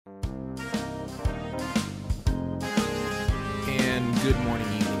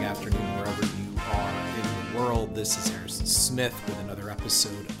This is Harrison Smith with another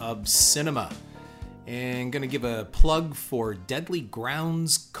episode of Cinema. And going to give a plug for Deadly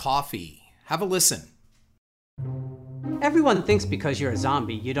Grounds Coffee. Have a listen. Everyone thinks because you're a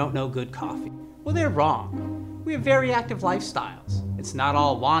zombie, you don't know good coffee. Well, they're wrong. We have very active lifestyles. It's not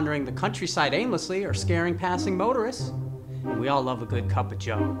all wandering the countryside aimlessly or scaring passing motorists. And we all love a good cup of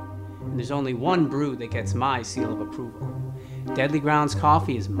joe. And there's only one brew that gets my seal of approval. Deadly Grounds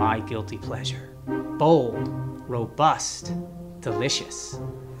Coffee is my guilty pleasure. Bold, robust, delicious.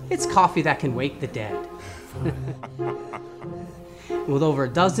 It's coffee that can wake the dead. With over a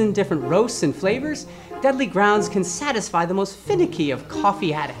dozen different roasts and flavors, Deadly Grounds can satisfy the most finicky of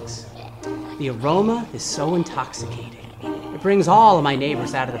coffee addicts. The aroma is so intoxicating. It brings all of my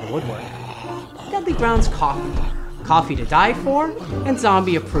neighbors out of the woodwork. Deadly Grounds Coffee. Coffee to die for and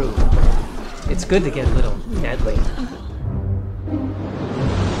zombie approved. It's good to get a little deadly.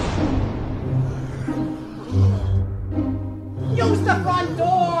 Use the front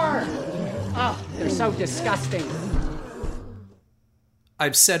door! Oh, they're so disgusting.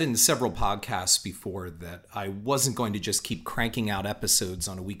 I've said in several podcasts before that I wasn't going to just keep cranking out episodes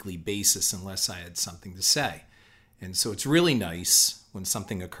on a weekly basis unless I had something to say. And so it's really nice when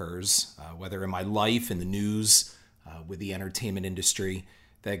something occurs, whether in my life, in the news, with the entertainment industry,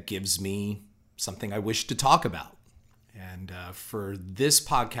 that gives me something I wish to talk about. And for this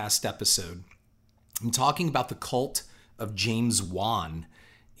podcast episode, I'm talking about the cult of James Wan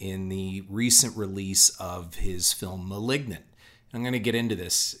in the recent release of his film Malignant. I'm going to get into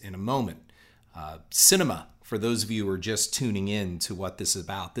this in a moment. Cinema, for those of you who are just tuning in to what this is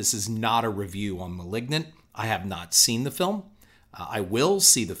about, this is not a review on Malignant. I have not seen the film. I will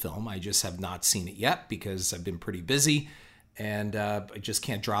see the film. I just have not seen it yet because I've been pretty busy and I just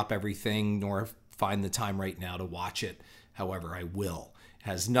can't drop everything nor find the time right now to watch it. However, I will. It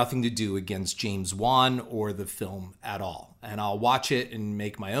has nothing to do against James Wan or the film at all. And I'll watch it and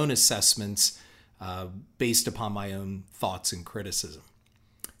make my own assessments based upon my own thoughts and criticism.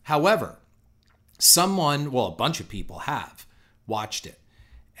 However, a bunch of people have watched it.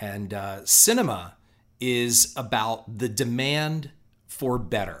 And cinema is about the demand for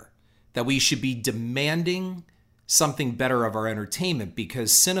better, that we should be demanding something better of our entertainment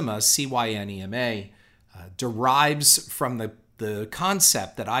because cinema, C-Y-N-E-M-A, derives from the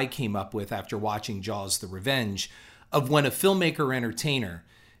concept that I came up with after watching Jaws: The Revenge of when a filmmaker or entertainer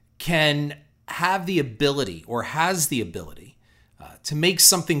can have the ability or has the ability to make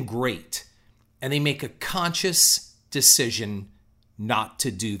something great and they make a conscious decision not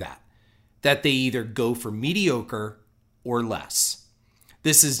to do that. That they either go for mediocre or less.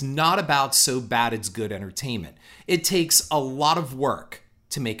 This is not about so bad it's good entertainment. It takes a lot of work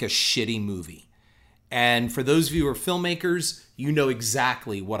to make a shitty movie. And for those of you who are filmmakers, you know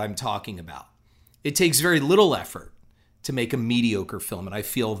exactly what I'm talking about. It takes very little effort to make a mediocre film. And I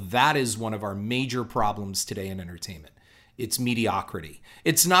feel that is one of our major problems today in entertainment. It's mediocrity.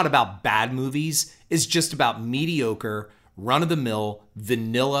 It's not about bad movies. It's just about mediocre, run-of-the-mill,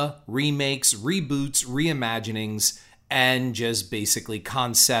 vanilla remakes, reboots, reimaginings, and just basically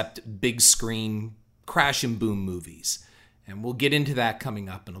concept, big screen, crash and boom movies. And we'll get into that coming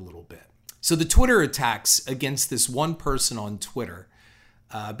up in a little bit. So the Twitter attacks against this one person on Twitter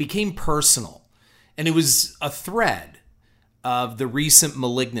became personal. And it was a thread of the recent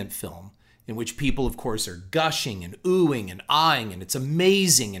Malignant film in which people, of course, are gushing and oohing and eyeing, and it's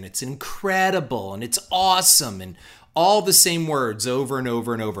amazing and it's incredible and it's awesome and all the same words over and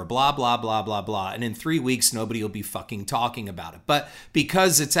over and over, blah, blah, blah, blah, blah. And in 3 weeks, nobody will be fucking talking about it. But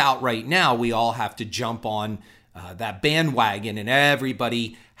because it's out right now, we all have to jump on that bandwagon and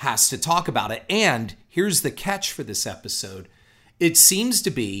everybody has to talk about it. And here's the catch for this episode. It seems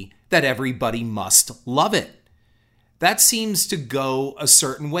to be that everybody must love it. That seems to go a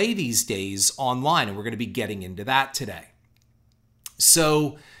certain way these days online, and we're going to be getting into that today.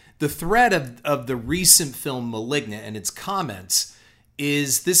 So the thread of the recent film Malignant and its comments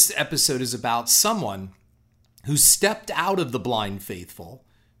is this episode is about someone who stepped out of the blind faithful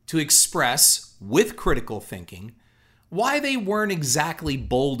to express, with critical thinking, why they weren't exactly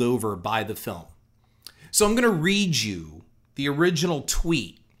bowled over by the film. So I'm going to read you the original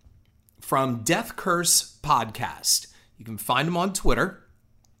tweet from Death Curse Podcast. You can find him on Twitter.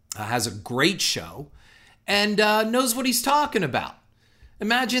 Has a great show and knows what he's talking about.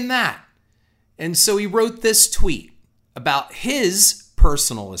 Imagine that. And so he wrote this tweet about his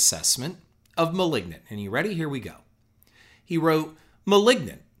personal assessment of Malignant. And you ready? Here we go. He wrote,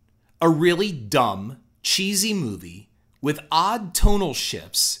 Malignant, a really dumb, cheesy movie with odd tonal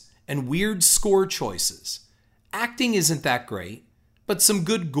shifts and weird score choices. Acting isn't that great, but some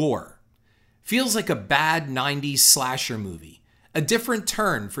good gore. Feels like a bad 90s slasher movie. A different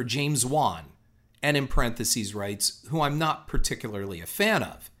turn for James Wan, and in parentheses writes, who I'm not particularly a fan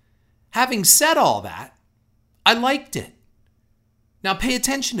of. Having said all that, I liked it. Now pay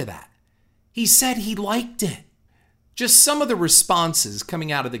attention to that. He said he liked it. Just some of the responses coming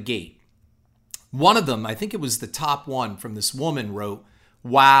out of the gate. One of them, I think it was the top one from this woman, wrote,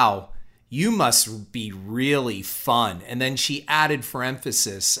 "Wow, you must be really fun." And then she added for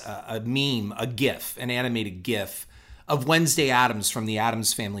emphasis a meme, a GIF, an animated GIF of Wednesday Addams from the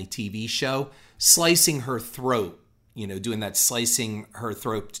Addams Family TV show, slicing her throat, doing that slicing her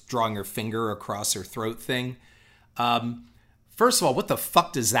throat, drawing her finger across her throat thing. First of all, what the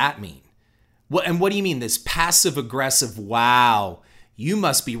fuck does that mean? What do you mean, this passive-aggressive, wow, you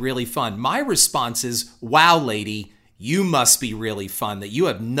must be really fun? My response is, wow, lady, you must be really fun, that you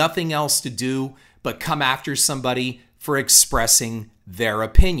have nothing else to do but come after somebody for expressing their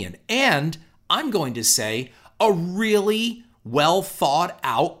opinion. And I'm going to say, a really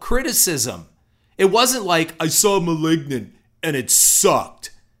well-thought-out criticism. It wasn't like, I saw Malignant and it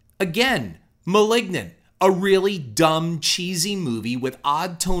sucked. Again, Malignant. A really dumb, cheesy movie with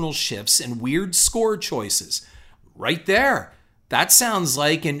odd tonal shifts and weird score choices. Right there. That sounds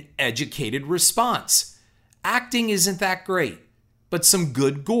like an educated response. Acting isn't that great, but some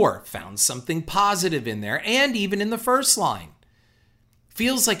good gore. Found something positive in there, and even in the first line.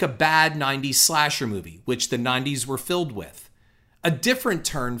 Feels like a bad 90s slasher movie, which the 90s were filled with. A different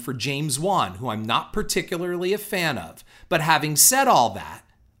turn for James Wan, who I'm not particularly a fan of. But having said all that,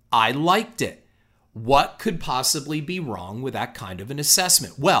 I liked it. What could possibly be wrong with that kind of an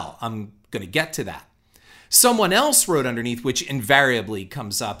assessment? Well, I'm going to get to that. Someone else wrote underneath, which invariably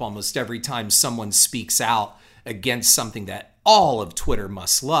comes up almost every time someone speaks out against something that all of Twitter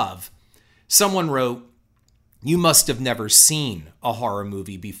must love. Someone wrote, "You must have never seen a horror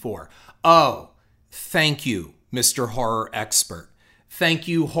movie before." Oh, thank you, Mr. Horror Expert. Thank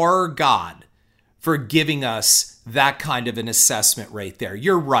you, Horror God, for giving us that kind of an assessment right there.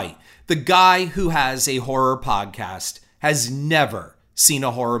 You're right. The guy who has a horror podcast has never seen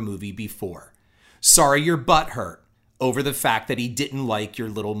a horror movie before. Sorry your butt hurt over the fact that he didn't like your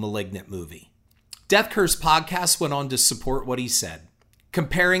little Malignant movie. Death Curse Podcast went on to support what he said,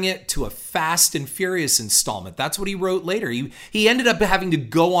 comparing it to a Fast and Furious installment. That's what he wrote later. He ended up having to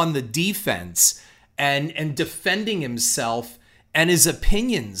go on the defense and defending himself and his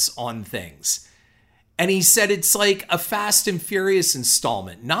opinions on things. And he said it's like a Fast and Furious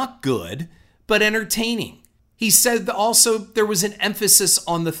installment. Not good, but entertaining. He said also there was an emphasis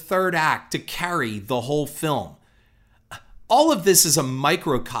on the third act to carry the whole film. All of this is a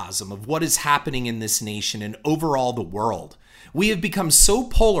microcosm of what is happening in this nation and overall the world. We have become so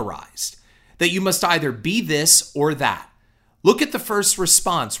polarized that you must either be this or that. Look at the first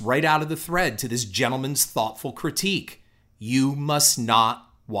response right out of the thread to this gentleman's thoughtful critique. You must not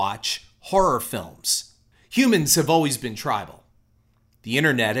watch horror films. Humans have always been tribal. The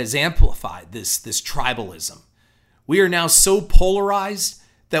internet has amplified this tribalism. We are now so polarized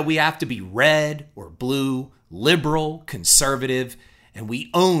that we have to be red or blue, liberal, conservative, and we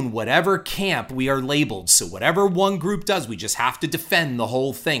own whatever camp we are labeled. So whatever one group does, we just have to defend the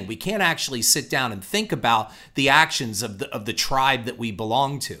whole thing. We can't actually sit down and think about the actions of the tribe that we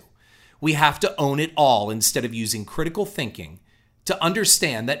belong to. We have to own it all instead of using critical thinking to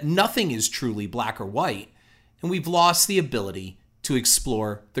understand that nothing is truly black or white, and we've lost the ability to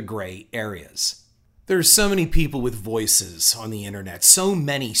explore the gray areas. There are so many people with voices on the internet, so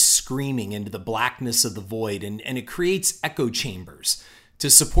many screaming into the blackness of the void, and it creates echo chambers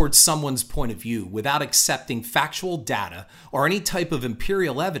to support someone's point of view without accepting factual data or any type of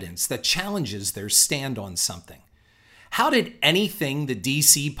empirical evidence that challenges their stand on something. How did anything the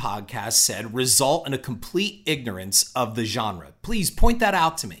DC podcast said result in a complete ignorance of the genre? Please point that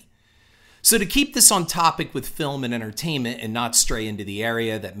out to me. So to keep this on topic with film and entertainment and not stray into the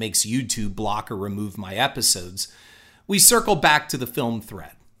area that makes YouTube block or remove my episodes, we circle back to the film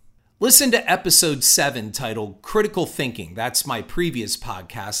thread. Listen to episode 7 titled Critical Thinking. That's my previous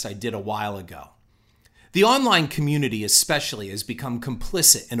podcast I did a while ago. The online community especially has become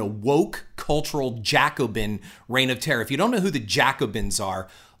complicit in a woke cultural Jacobin reign of terror. If you don't know who the Jacobins are,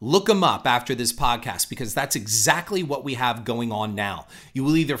 look them up after this podcast, because that's exactly what we have going on now. You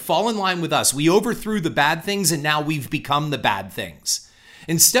will either fall in line with us. We overthrew the bad things and now we've become the bad things.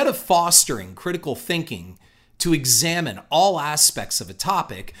 Instead of fostering critical thinking to examine all aspects of a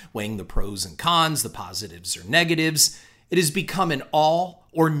topic, weighing the pros and cons, the positives or negatives, it has become an all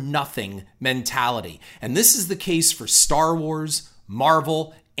or nothing mentality. And this is the case for Star Wars,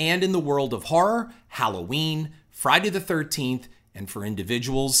 Marvel, and in the world of horror, Halloween, Friday the 13th, and for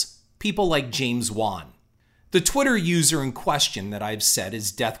individuals, people like James Wan. The Twitter user in question that I've said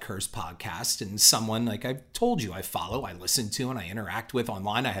is Death Curse Podcast, and someone, like I've told you, I follow, I listen to, and I interact with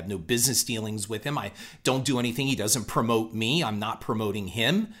online. I have no business dealings with him. I don't do anything. He doesn't promote me. I'm not promoting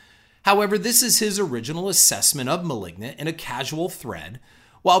him. However, this is his original assessment of Malignant in a casual thread,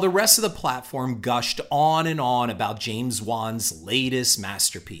 while the rest of the platform gushed on and on about James Wan's latest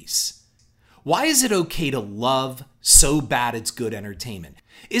masterpiece. Why is it okay to love so bad it's good entertainment?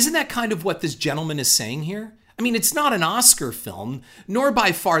 Isn't that kind of what this gentleman is saying here? I mean, it's not an Oscar film, nor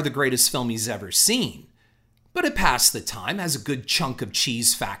by far the greatest film he's ever seen. But it passed the time, has a good chunk of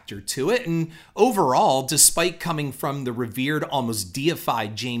cheese factor to it, and overall, despite coming from the revered, almost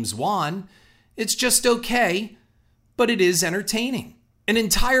deified James Wan, it's just okay, but it is entertaining. An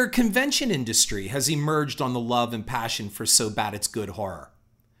entire convention industry has emerged on the love and passion for so bad it's good horror.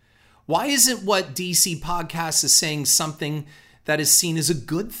 Why isn't what DC Podcast is saying something that is seen as a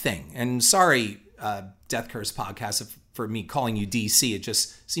good thing? And sorry, Death Curse Podcast, for me calling you DC. It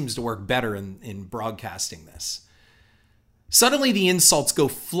just seems to work better in broadcasting this. Suddenly the insults go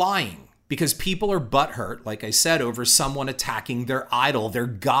flying because people are butthurt, like I said, over someone attacking their idol, their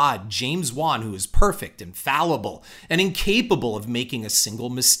god, James Wan, who is perfect, infallible, and incapable of making a single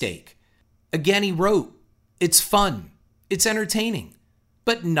mistake. Again, he wrote, "It's fun, it's entertaining,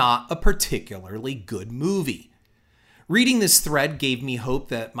 but not a particularly good movie." Reading this thread gave me hope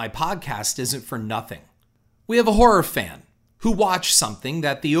that my podcast isn't for nothing. We have a horror fan who watched something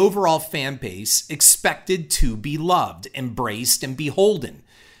that the overall fan base expected to be loved, embraced, and beholden,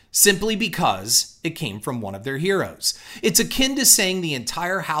 simply because it came from one of their heroes. It's akin to saying the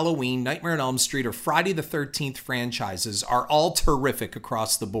entire Halloween, Nightmare on Elm Street, or Friday the 13th franchises are all terrific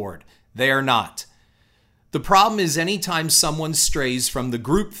across the board. They are not. The problem is anytime someone strays from the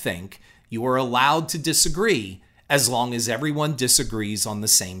groupthink, you are allowed to disagree as long as everyone disagrees on the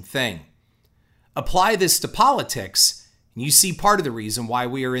same thing. Apply this to politics, and you see part of the reason why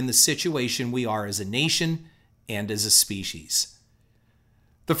we are in the situation we are as a nation and as a species.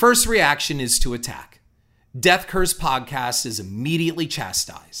 The first reaction is to attack. Death Curse Podcast is immediately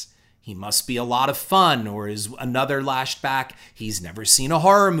chastised. He must be a lot of fun, or is another lashed back, he's never seen a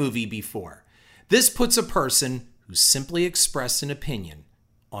horror movie before. This puts a person who simply expressed an opinion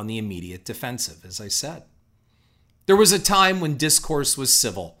on the immediate defensive, as I said. There was a time when discourse was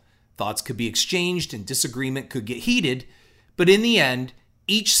civil. Thoughts could be exchanged and disagreement could get heated, but in the end,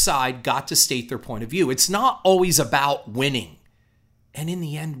 each side got to state their point of view. It's not always about winning. And in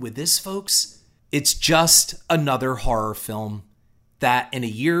the end, with this, folks, it's just another horror film that in a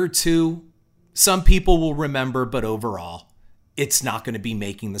year or two, some people will remember, but overall, it's not going to be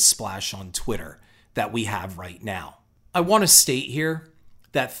making the splash on Twitter that we have right now. I want to state here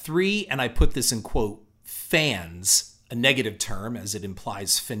that 3, and I put this in quote, fans, a negative term as it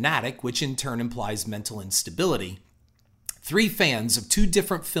implies fanatic, which in turn implies mental instability. 3 fans of 2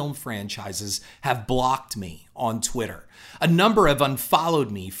 different film franchises have blocked me on Twitter. A number have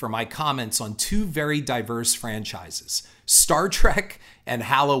unfollowed me for my comments on 2 very diverse franchises, Star Trek and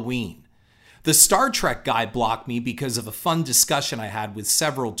Halloween. The Star Trek guy blocked me because of a fun discussion I had with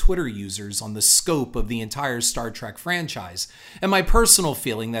several Twitter users on the scope of the entire Star Trek franchise, and my personal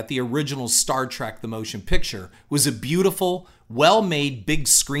feeling that the original Star Trek the Motion Picture was a beautiful, well-made big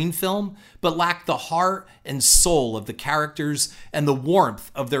screen film, but lacked the heart and soul of the characters and the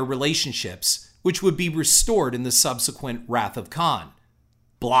warmth of their relationships, which would be restored in the subsequent Wrath of Khan.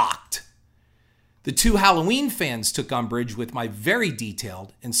 Blocked. The 2 Halloween fans took umbrage with my very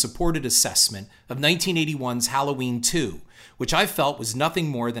detailed and supported assessment of 1981's Halloween 2, which I felt was nothing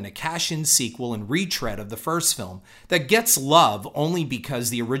more than a cash-in sequel and retread of the first film that gets love only because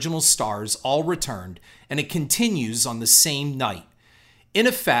the original stars all returned and it continues on the same night. In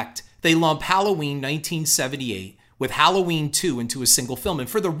effect, they lump Halloween 1978 with Halloween 2 into a single film. And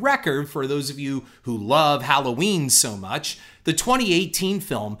for the record, for those of you who love Halloween so much, the 2018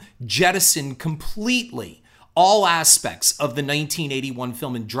 film jettisoned completely all aspects of the 1981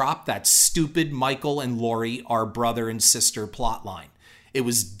 film and dropped that stupid Michael and Laurie are brother and sister plotline. It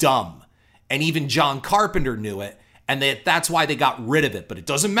was dumb. And even John Carpenter knew it, and that's why they got rid of it. But it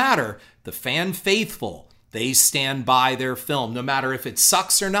doesn't matter. The fan faithful, they stand by their film. No matter if it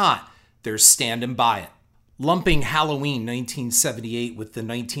sucks or not, they're standing by it. Lumping Halloween 1978 with the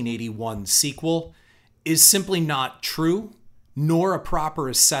 1981 sequel is simply not true, nor a proper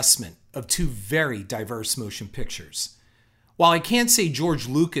assessment of 2 very diverse motion pictures. While I can't say George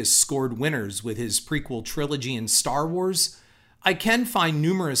Lucas scored winners with his prequel trilogy in Star Wars, I can find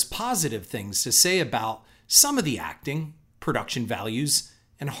numerous positive things to say about some of the acting, production values,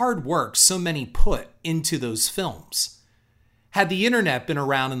 and hard work so many put into those films. Had the internet been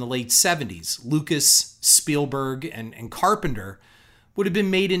around in the late 70s, Lucas, Spielberg, and Carpenter would have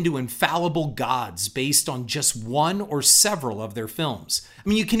been made into infallible gods based on just one or several of their films. I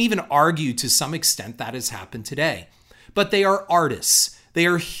mean, you can even argue to some extent that has happened today. But they are artists. They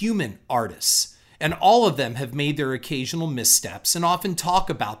are human artists. And all of them have made their occasional missteps and often talk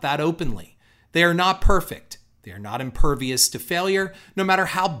about that openly. They are not perfect. They are not impervious to failure, no matter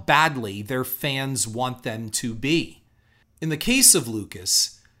how badly their fans want them to be. In the case of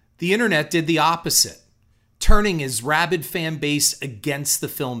Lucas, the internet did the opposite, turning his rabid fan base against the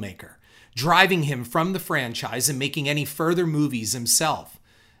filmmaker, driving him from the franchise and making any further movies himself.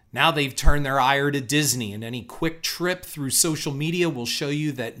 Now they've turned their ire to Disney, and any quick trip through social media will show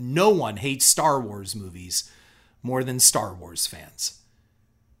you that no one hates Star Wars movies more than Star Wars fans.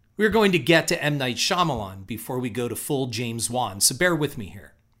 We're going to get to M. Night Shyamalan before we go to full James Wan, so bear with me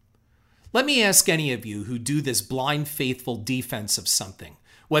here. Let me ask any of you who do this blind, faithful defense of something,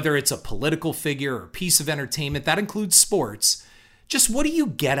 whether it's a political figure or a piece of entertainment, that includes sports, just what do you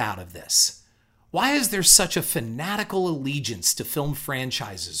get out of this? Why is there such a fanatical allegiance to film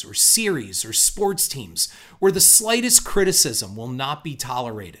franchises or series or sports teams where the slightest criticism will not be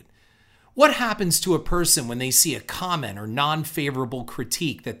tolerated? What happens to a person when they see a comment or non-favorable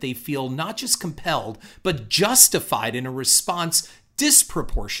critique that they feel not just compelled, but justified in a response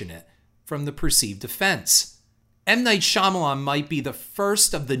disproportionate from the perceived offense? M. Night Shyamalan might be the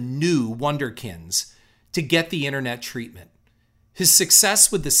first of the new wonderkins to get the internet treatment. His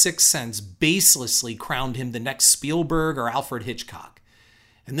success with The Sixth Sense baselessly crowned him the next Spielberg or Alfred Hitchcock,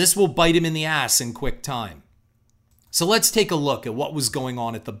 and this will bite him in the ass in quick time. So let's take a look at what was going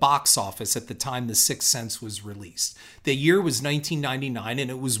on at the box office at the time The Sixth Sense was released. The year was 1999, and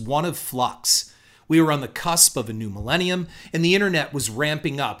it was one of flux. We were on the cusp of a new millennium, and the internet was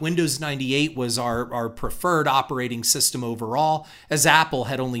ramping up. Windows 98 was our preferred operating system overall, as Apple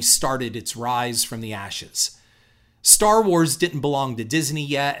had only started its rise from the ashes. Star Wars didn't belong to Disney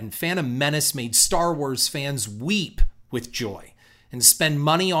yet, and Phantom Menace made Star Wars fans weep with joy and spend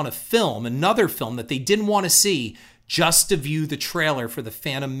money on a film, another film that they didn't want to see, just to view the trailer for The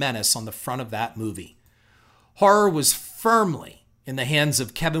Phantom Menace on the front of that movie. Horror was firmly in the hands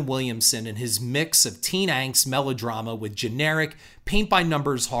of Kevin Williamson and his mix of teen angst melodrama with generic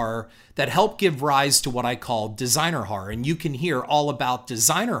paint-by-numbers horror that helped give rise to what I call designer horror. And you can hear all about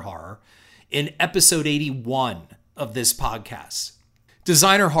designer horror in episode 81 of this podcast.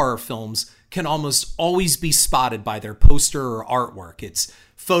 Designer horror films can almost always be spotted by their poster or artwork. It's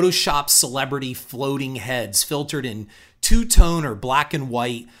Photoshopped celebrity floating heads filtered in two-tone or black and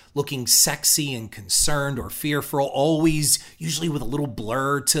white, looking sexy and concerned or fearful, always usually with a little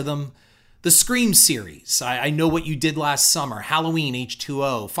blur to them. The Scream series, I Know What You Did Last Summer, Halloween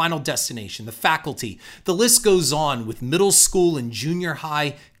H2O, Final Destination, The Faculty. The list goes on with middle school and junior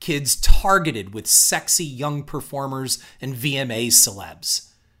high kids targeted with sexy young performers and VMA celebs.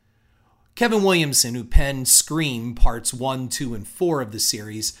 Kevin Williamson, who penned Scream Parts 1, 2, and 4 of the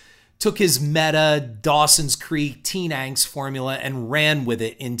series, took his meta Dawson's Creek teen angst formula and ran with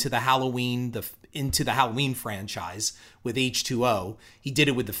it into the Halloween franchise with H2O. He did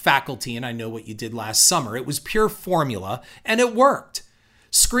it with The Faculty and I Know What You Did Last Summer. It was pure formula, and it worked.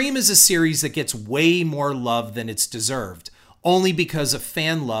 Scream is a series that gets way more love than it's deserved, only because of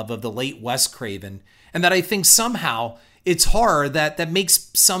fan love of the late Wes Craven, and that I think somehow it's horror that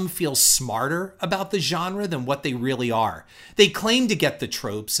makes some feel smarter about the genre than what they really are. They claim to get the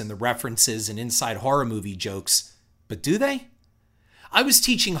tropes and the references and inside horror movie jokes, but do they? I was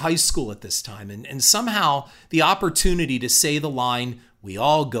teaching high school at this time, and somehow the opportunity to say the line, "We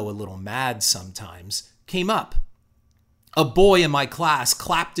all go a little mad sometimes," came up. A boy in my class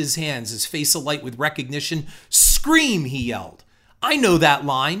clapped his hands, his face alight with recognition. "Scream," he yelled. "I know that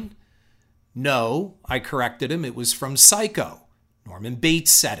line." "No," I corrected him, "it was from Psycho. Norman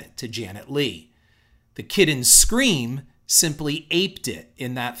Bates said it to Janet Leigh." The kid in Scream simply aped it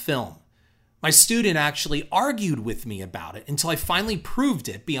in that film. My student actually argued with me about it until I finally proved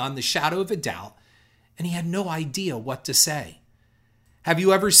it beyond the shadow of a doubt, and he had no idea what to say. "Have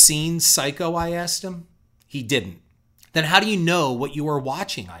you ever seen Psycho?" I asked him. He didn't. "Then how do you know what you are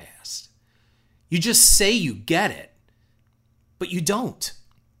watching?" I asked. "You just say you get it, but you don't."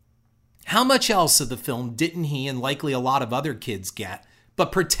 How much else of the film didn't he and likely a lot of other kids get,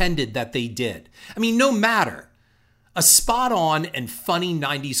 but pretended that they did? I mean, no matter. A spot-on and funny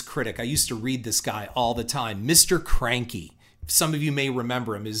 90s critic, I used to read this guy all the time, Mr. Cranky. Some of you may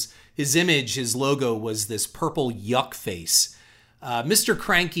remember him. His image, his logo was this purple yuck face. Mr.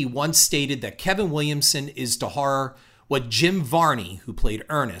 Cranky once stated that Kevin Williamson is to horror what Jim Varney, who played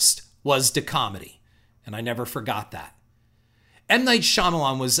Ernest, was to comedy. And I never forgot that. M. Night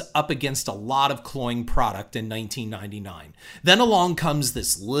Shyamalan was up against a lot of cloying product in 1999. Then along comes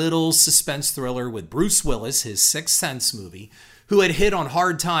this little suspense thriller with Bruce Willis, his Sixth Sense movie, who had hit on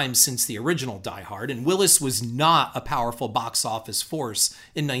hard times since the original Die Hard, and Willis was not a powerful box office force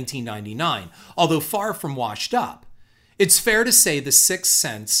in 1999, although far from washed up. It's fair to say The Sixth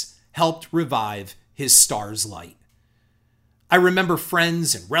Sense helped revive his star's light. I remember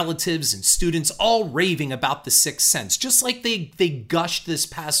friends and relatives and students all raving about The Sixth Sense, just like they gushed this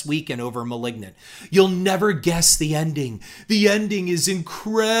past weekend over Malignant. You'll never guess the ending. The ending is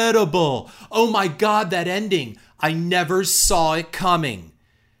incredible. Oh my God, that ending. I never saw it coming.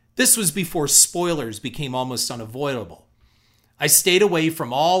 This was before spoilers became almost unavoidable. I stayed away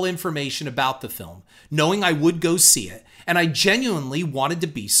from all information about the film, knowing I would go see it, and I genuinely wanted to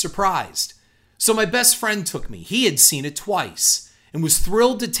be surprised. So my best friend took me. He had seen it twice and was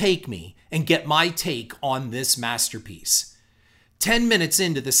thrilled to take me and get my take on this masterpiece. 10 minutes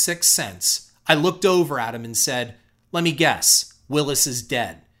into The Sixth Sense, I looked over at him and said, "Let me guess, Willis is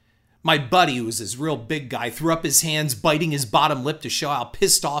dead." My buddy, who was this real big guy, threw up his hands, biting his bottom lip to show how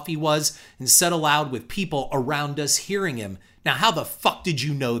pissed off he was, and said aloud with people around us hearing him, "Now how the fuck did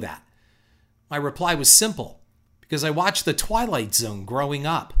you know that?" My reply was simple, because I watched The Twilight Zone growing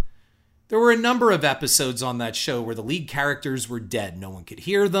up. There were a number of episodes on that show where the lead characters were dead. No one could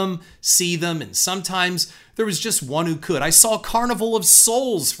hear them, see them, and sometimes there was just one who could. I saw Carnival of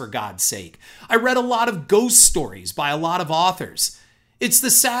Souls, for God's sake. I read a lot of ghost stories by a lot of authors. It's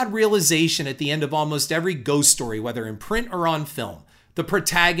the sad realization at the end of almost every ghost story, whether in print or on film, the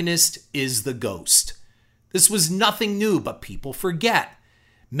protagonist is the ghost. This was nothing new, but people forget.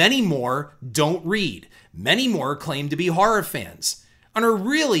 Many more don't read. Many more claim to be horror fans. And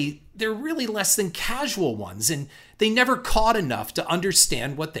they're really less than casual ones, and they never caught enough to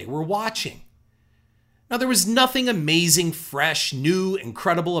understand what they were watching. Now, there was nothing amazing, fresh, new,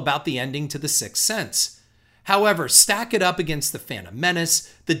 incredible about the ending to The Sixth Sense. However, stack it up against The Phantom Menace,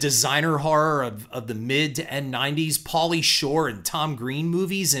 the designer horror of the mid to end 90s, Pauly Shore and Tom Green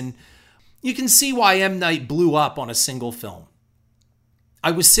movies, and you can see why M. Night blew up on a single film.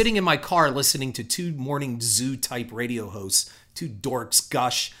 I was sitting in my car listening to two morning zoo-type radio hosts, two dorks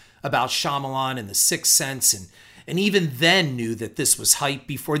gush about Shyamalan and The Sixth Sense, and even then knew that this was hype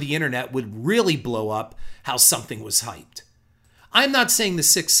before the internet would really blow up how something was hyped. I'm not saying The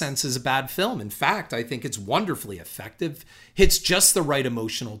Sixth Sense is a bad film. In fact, I think it's wonderfully effective, hits just the right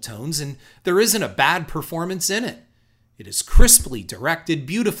emotional tones, and there isn't a bad performance in it. It is crisply directed,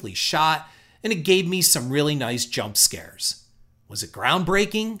 beautifully shot, and it gave me some really nice jump scares. Was it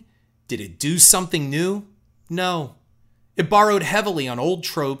groundbreaking? Did it do something new? No. It borrowed heavily on old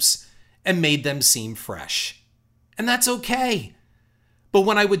tropes and made them seem fresh. And that's okay. But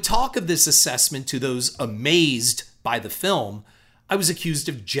when I would talk of this assessment to those amazed by the film, I was accused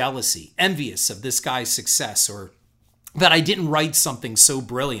of jealousy, envious of this guy's success, or that I didn't write something so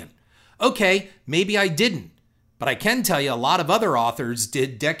brilliant. Okay, maybe I didn't, but I can tell you a lot of other authors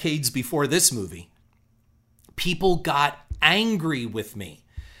did decades before this movie. People got angry with me.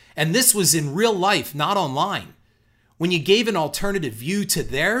 And this was in real life, not online. When you gave an alternative view to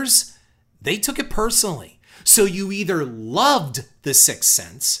theirs, they took it personally. So you either loved The Sixth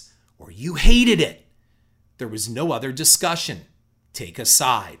Sense or you hated it. There was no other discussion. Take a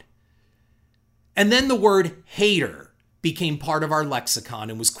side. And then the word hater became part of our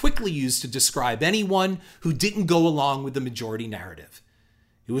lexicon and was quickly used to describe anyone who didn't go along with the majority narrative.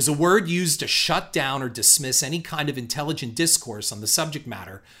 It was a word used to shut down or dismiss any kind of intelligent discourse on the subject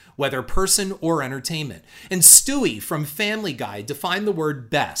matter, whether person or entertainment. And Stewie from Family Guy defined the word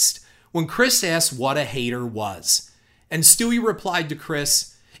best when Chris asked what a hater was. And Stewie replied to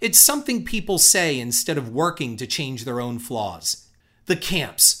Chris, "It's something people say instead of working to change their own flaws." The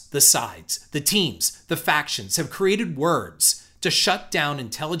camps, the sides, the teams, the factions have created words to shut down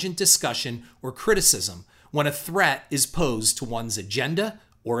intelligent discussion or criticism when a threat is posed to one's agenda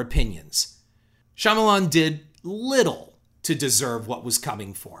or opinions. Shyamalan did little to deserve what was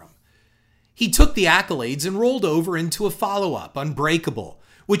coming for him. He took the accolades and rolled over into a follow-up, Unbreakable,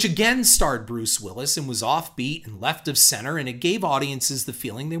 which again starred Bruce Willis and was offbeat and left of center, and it gave audiences the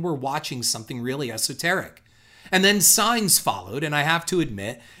feeling they were watching something really esoteric. And then Signs followed, and I have to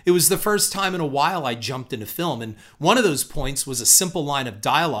admit, it was the first time in a while I jumped into film, and one of those points was a simple line of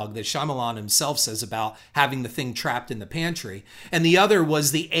dialogue that Shyamalan himself says about having the thing trapped in the pantry, and the other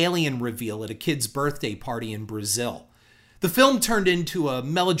was the alien reveal at a kid's birthday party in Brazil. The film turned into a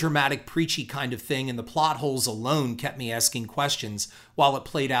melodramatic, preachy kind of thing, and the plot holes alone kept me asking questions while it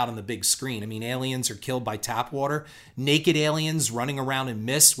played out on the big screen. I mean, aliens are killed by tap water. Naked aliens running around in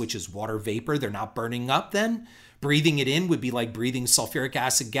mist, which is water vapor. They're not burning up then. Breathing it in would be like breathing sulfuric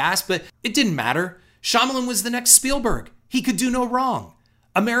acid gas, but it didn't matter. Shyamalan was the next Spielberg. He could do no wrong.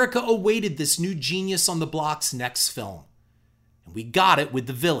 America awaited this new genius on the block's next film. And we got it with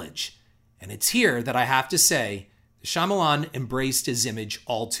The Village. And it's here that I have to say, Shyamalan embraced his image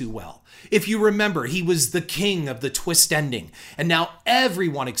all too well. If you remember, he was the king of the twist ending. And now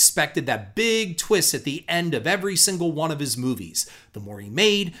everyone expected that big twist at the end of every single one of his movies. The more he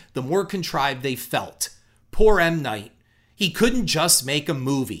made, the more contrived they felt. Poor M. Night. He couldn't just make a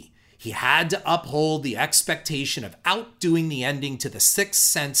movie. He had to uphold the expectation of outdoing the ending to The Sixth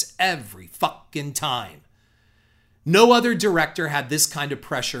Sense every fucking time. No other director had this kind of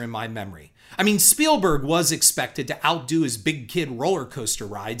pressure in my memory. I mean, Spielberg was expected to outdo his big kid roller coaster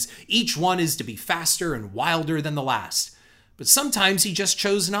rides. Each one is to be faster and wilder than the last. But sometimes he just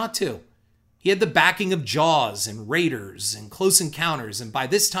chose not to. He had the backing of Jaws and Raiders and Close Encounters and by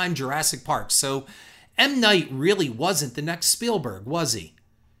this time Jurassic Park. So M. Night really wasn't the next Spielberg, was he?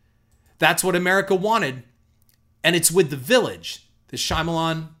 That's what America wanted. And it's with The Village that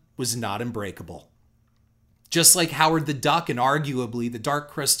Shyamalan was not unbreakable. Just like Howard the Duck and arguably The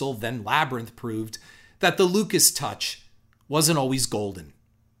Dark Crystal, then Labyrinth proved that the Lucas touch wasn't always golden.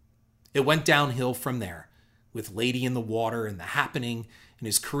 It went downhill from there, with Lady in the Water and The Happening, and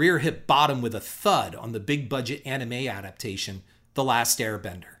his career hit bottom with a thud on the big-budget anime adaptation, The Last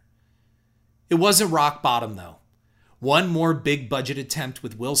Airbender. It wasn't rock bottom, though. One more big-budget attempt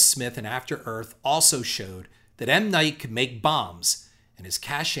with Will Smith and After Earth also showed that M. Night could make bombs, and his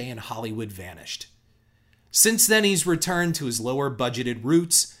cachet in Hollywood vanished. Since then, he's returned to his lower-budgeted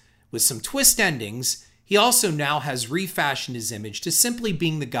roots. With some twist endings, he also now has refashioned his image to simply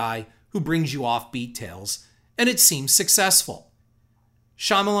being the guy who brings you offbeat tales, and it seems successful.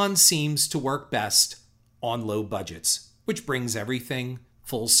 Shyamalan seems to work best on low budgets, which brings everything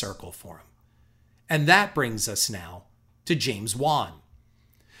full circle for him. And that brings us now to James Wan.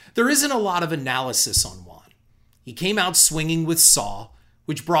 There isn't a lot of analysis on Wan. He came out swinging with Saw,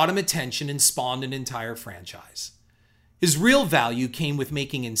 which brought him attention and spawned an entire franchise. His real value came with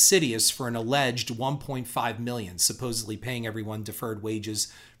making Insidious for an alleged $1.5 million, supposedly paying everyone deferred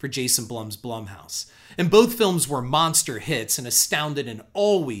wages for Jason Blum's Blumhouse. And both films were monster hits and astounded an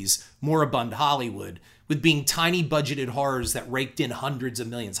always moribund Hollywood with being tiny budgeted horrors that raked in hundreds of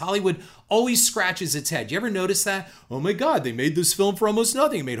millions. Hollywood always scratches its head. You ever notice that? Oh my God, they made this film for almost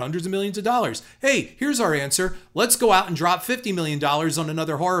nothing. It made hundreds of millions of dollars. Hey, here's our answer. Let's go out and drop $50 million on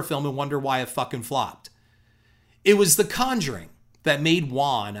another horror film and wonder why it fucking flopped. It was The Conjuring that made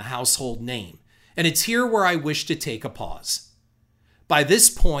Wan a household name. And it's here where I wish to take a pause. By this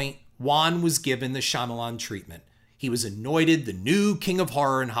point, Wan was given the Shyamalan treatment. He was anointed the new king of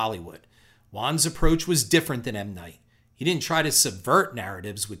horror in Hollywood. Wan's approach was different than M. Night. He didn't try to subvert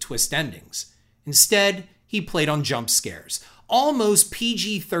narratives with twist endings. Instead, he played on jump scares. Almost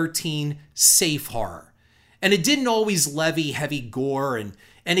PG-13 safe horror. And it didn't always levy heavy gore, and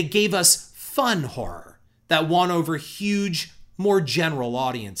it gave us fun horror that won over huge, more general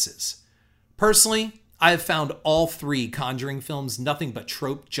audiences. Personally, I have found all three Conjuring films nothing but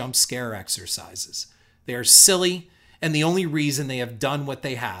trope jump scare exercises. They are silly, and the only reason they have done what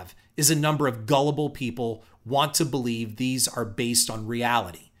they have is a number of gullible people want to believe these are based on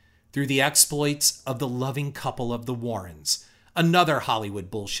reality through the exploits of the loving couple of the Warrens, another Hollywood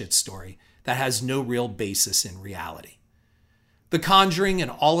bullshit story that has no real basis in reality. The Conjuring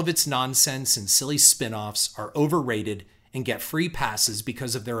and all of its nonsense and silly spin-offs are overrated and get free passes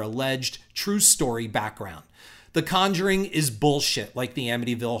because of their alleged true story background. The Conjuring is bullshit like the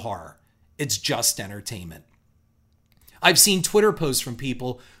Amityville Horror. It's just entertainment. I've seen Twitter posts from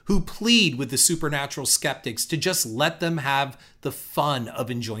people who plead with the supernatural skeptics to just let them have the fun of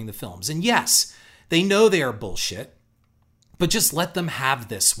enjoying the films. And yes, they know they are bullshit, but just let them have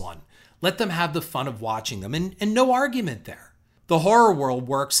this one. Let them have the fun of watching them, and no argument there. The horror world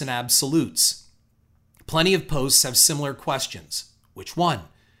works in absolutes. Plenty of posts have similar questions. Which one?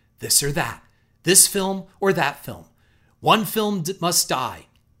 This or that? This film or that film? One film must die.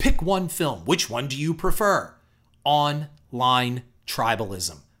 Pick one film. Which one do you prefer? Online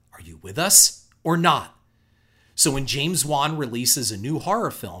tribalism. Are you with us or not? So when James Wan releases a new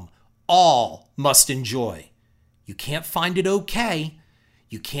horror film, all must enjoy. You can't find it okay.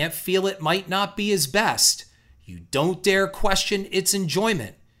 You can't feel it might not be his best. You don't dare question its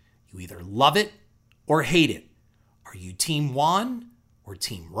enjoyment. You either love it or hate it. Are you Team Wan or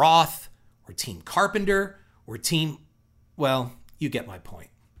Team Roth or Team Carpenter or Team... Well, you get my point.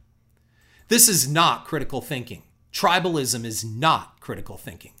 This is not critical thinking. Tribalism is not critical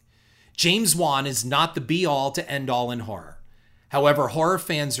thinking. James Wan is not the be-all to end-all in horror. However, horror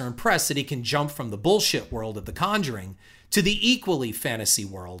fans are impressed that he can jump from the bullshit world of The Conjuring to the equally fantasy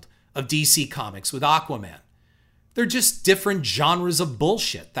world of DC Comics with Aquaman. They're just different genres of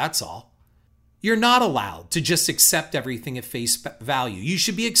bullshit, that's all. You're not allowed to just accept everything at face value. You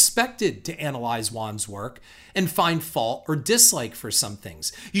should be expected to analyze Wan's work and find fault or dislike for some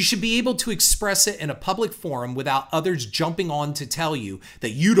things. You should be able to express it in a public forum without others jumping on to tell you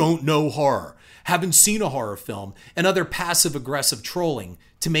that you don't know horror, haven't seen a horror film, and other passive-aggressive trolling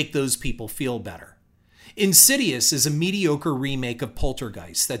to make those people feel better. Insidious is a mediocre remake of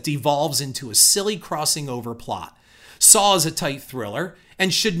Poltergeist that devolves into a silly crossing over plot. Saw is a tight thriller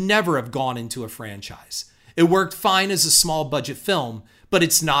and should never have gone into a franchise. It worked fine as a small-budget film, but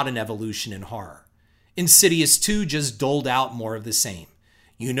it's not an evolution in horror. Insidious 2 just doled out more of the same.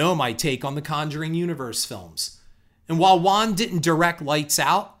 You know my take on the Conjuring Universe films. And while Wan didn't direct Lights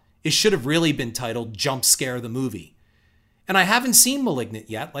Out, it should have really been titled Jump Scare the Movie. And I haven't seen Malignant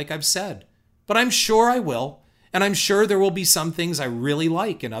yet, like I've said. But I'm sure I will, and I'm sure there will be some things I really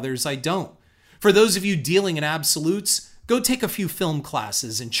like and others I don't. For those of you dealing in absolutes, go take a few film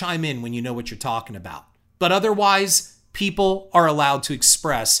classes and chime in when you know what you're talking about. But otherwise, people are allowed to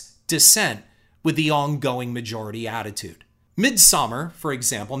express dissent with the ongoing majority attitude. Midsommar, for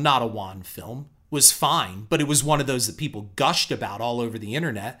example, not a Wan film, was fine, but it was one of those that people gushed about all over the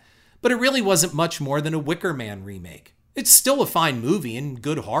internet, but it really wasn't much more than a Wicker Man remake. It's still a fine movie and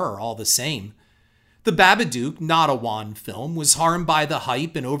good horror all the same. The Babadook, not a Wan film, was harmed by the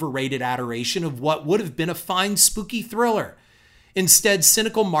hype and overrated adoration of what would have been a fine spooky thriller. Instead,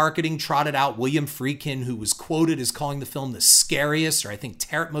 cynical marketing trotted out William Friedkin, who was quoted as calling the film the scariest or I think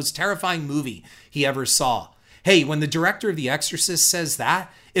most terrifying movie he ever saw. Hey, when the director of The Exorcist says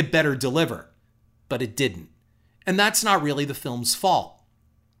that, it better deliver. But it didn't. And that's not really the film's fault.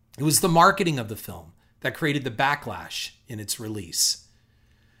 It was the marketing of the film that created the backlash in its release.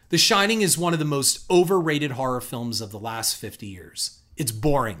 The Shining is one of the most overrated horror films of the last 50 years. It's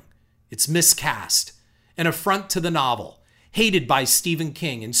boring, it's miscast, an affront to the novel, hated by Stephen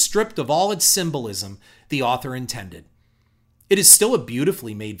King and stripped of all its symbolism the author intended. It is still a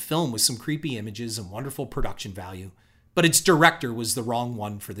beautifully made film with some creepy images and wonderful production value, but its director was the wrong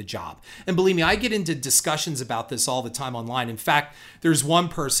one for the job. And believe me, I get into discussions about this all the time online. In fact, there's one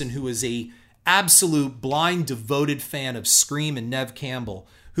person who is a absolute blind, devoted fan of Scream and Neve Campbell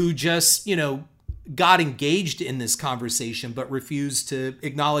who just, got engaged in this conversation but refused to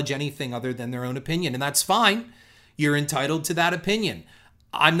acknowledge anything other than their own opinion. And that's fine. You're entitled to that opinion.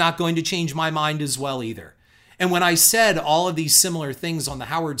 I'm not going to change my mind as well either. And when I said all of these similar things on the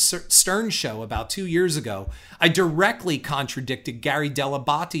Howard Stern show about 2 years ago, I directly contradicted Gary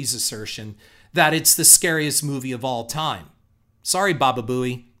Dell'Abate's assertion that it's the scariest movie of all time. Sorry, Baba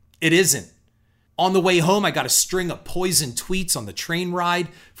Booey, it isn't. On the way home, I got a string of poisoned tweets on the train ride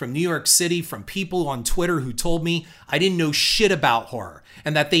from New York City from people on Twitter who told me I didn't know shit about horror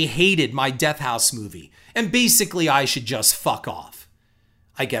and that they hated my Death House movie and basically I should just fuck off.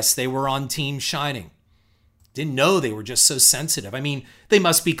 I guess they were on Team Shining. Didn't know they were just so sensitive. I mean, they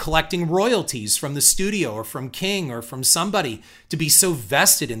must be collecting royalties from the studio or from King or from somebody to be so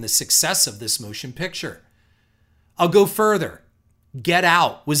vested in the success of this motion picture. I'll go further. Get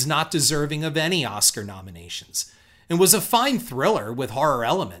Out was not deserving of any Oscar nominations and was a fine thriller with horror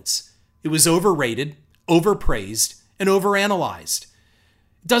elements. It was overrated, overpraised, and overanalyzed.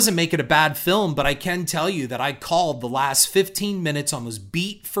 It doesn't make it a bad film, but I can tell you that I called the last 15 minutes almost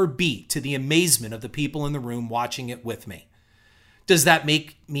beat for beat to the amazement of the people in the room watching it with me. Does that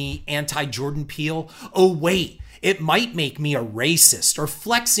make me anti-Jordan Peele? Oh, wait, it might make me a racist or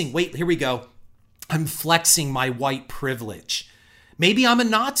flexing. Wait, here we go. I'm flexing my white privilege. Maybe I'm a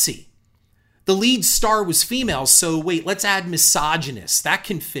Nazi. The lead star was female, so wait, let's add misogynist. That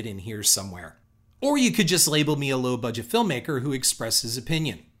can fit in here somewhere. Or you could just label me a low-budget filmmaker who expressed his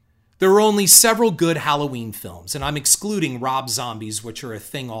opinion. There are only several good Halloween films, and I'm excluding Rob Zombies, which are a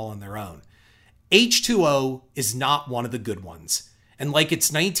thing all on their own. H2O is not one of the good ones. And like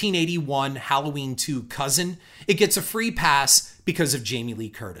its 1981 Halloween 2 cousin, it gets a free pass because of Jamie Lee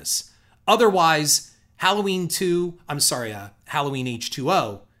Curtis. Otherwise, Halloween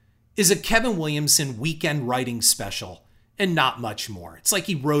H2O is a Kevin Williamson weekend writing special and not much more. It's like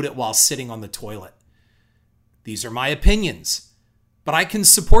he wrote it while sitting on the toilet. These are my opinions, but I can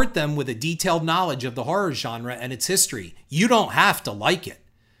support them with a detailed knowledge of the horror genre and its history. You don't have to like it.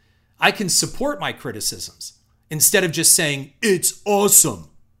 I can support my criticisms instead of just saying, it's awesome.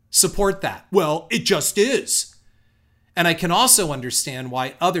 Support that. Well, it just is. And I can also understand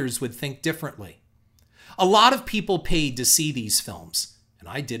why others would think differently. A lot of people paid to see these films, and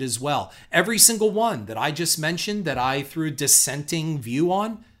I did as well. Every single one that I just mentioned that I threw a dissenting view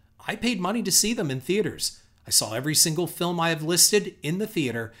on, I paid money to see them in theaters. I saw every single film I have listed in the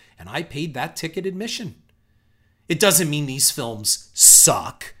theater, and I paid that ticket admission. It doesn't mean these films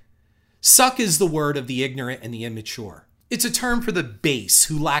suck. Suck is the word of the ignorant and the immature. It's a term for the base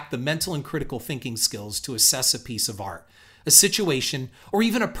who lack the mental and critical thinking skills to assess a piece of art, a situation, or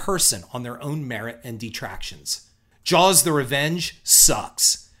even a person on their own merit and detractions. Jaws the Revenge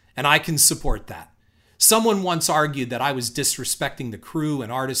sucks, and I can support that. Someone once argued that I was disrespecting the crew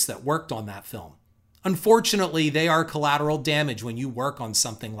and artists that worked on that film. Unfortunately, they are collateral damage when you work on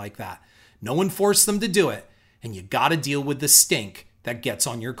something like that. No one forced them to do it, and you gotta deal with the stink that gets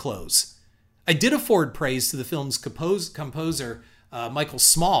on your clothes. I did afford praise to the film's composer, Michael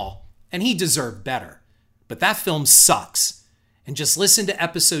Small, and he deserved better. But that film sucks. And just listen to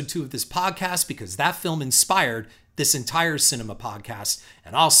episode 2 of this podcast because that film inspired this entire cinema podcast,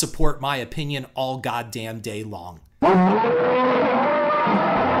 and I'll support my opinion all goddamn day long.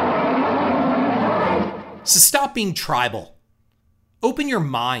 So stop being tribal. Open your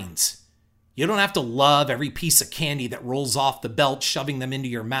minds. You don't have to love every piece of candy that rolls off the belt, shoving them into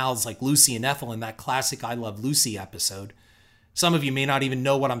your mouths like Lucy and Ethel in that classic I Love Lucy episode. Some of you may not even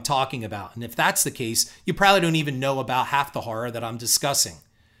know what I'm talking about, and if that's the case, you probably don't even know about half the horror that I'm discussing.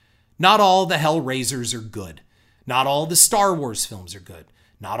 Not all the Hellraisers are good. Not all the Star Wars films are good.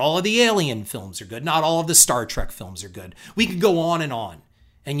 Not all of the Alien films are good. Not all of the Star Trek films are good. We could go on.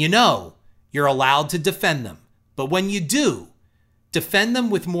 And you know, you're allowed to defend them. But when you do, defend them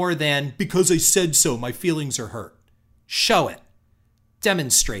with more than, because I said so, my feelings are hurt. Show it.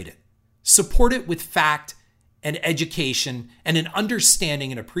 Demonstrate it. Support it with fact and education and an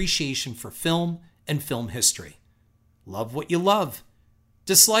understanding and appreciation for film and film history. Love what you love.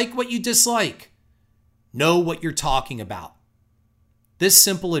 Dislike what you dislike. Know what you're talking about. This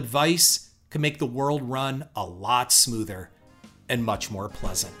simple advice can make the world run a lot smoother and much more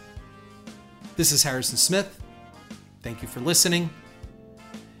pleasant. This is Harrison Smith. Thank you for listening.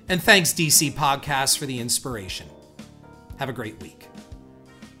 And thanks, DC Podcast, for the inspiration. Have a great week.